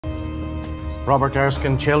Robert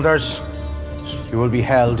Erskine Childers, you will be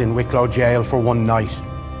held in Wicklow Jail for one night.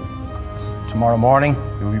 Tomorrow morning,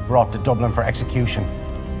 you will be brought to Dublin for execution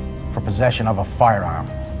for possession of a firearm.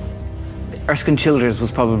 Erskine Childers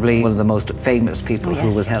was probably one of the most famous people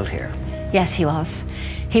who was held here. Yes, he was.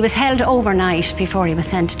 He was held overnight before he was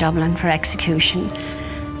sent to Dublin for execution.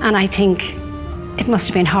 And I think it must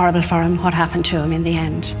have been horrible for him what happened to him in the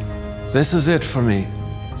end. This is it for me.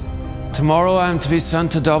 Tomorrow I am to be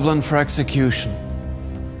sent to Dublin for execution.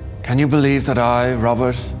 Can you believe that I,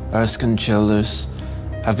 Robert Erskine Childers,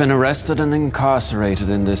 have been arrested and incarcerated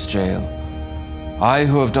in this jail? I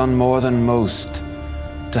who have done more than most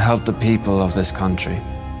to help the people of this country.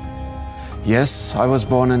 Yes, I was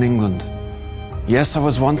born in England. Yes, I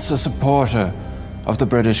was once a supporter of the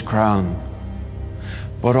British Crown.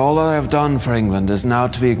 But all that I have done for England is now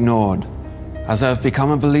to be ignored, as I have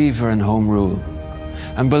become a believer in Home Rule,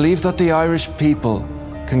 and believe that the Irish people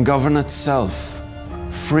can govern itself,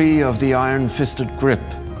 free of the iron-fisted grip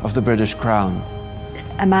of the British Crown.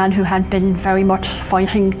 A man who had been very much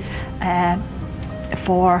fighting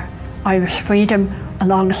for Irish freedom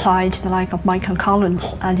alongside the like of Michael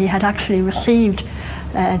Collins, and he had actually received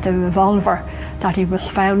the revolver that he was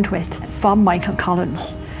found with from Michael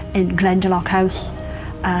Collins in Glendalough House,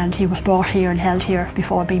 and he was brought here and held here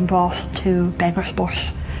before being brought to Beggars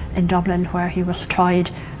Bush in Dublin, where he was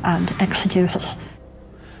tried and executed.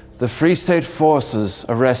 The Free State forces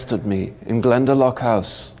arrested me in Glendalough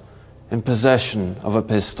House in possession of a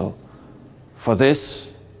pistol. For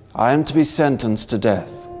this, I am to be sentenced to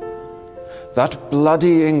death. That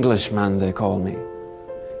bloody Englishman, they call me,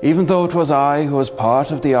 even though it was I who, as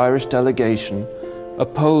part of the Irish delegation,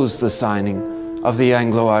 opposed the signing of the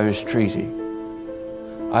Anglo-Irish Treaty.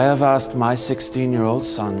 I have asked my 16-year-old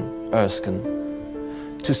son, Erskine,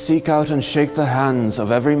 to seek out and shake the hands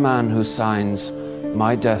of every man who signs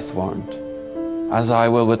my death warrant, as I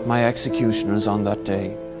will with my executioners on that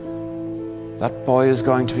day. That boy is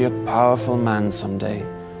going to be a powerful man someday.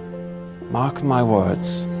 Mark my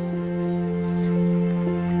words.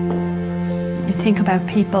 You think about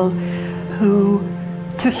people who,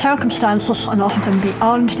 through circumstances and often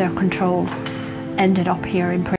beyond their control, ended up here in prison.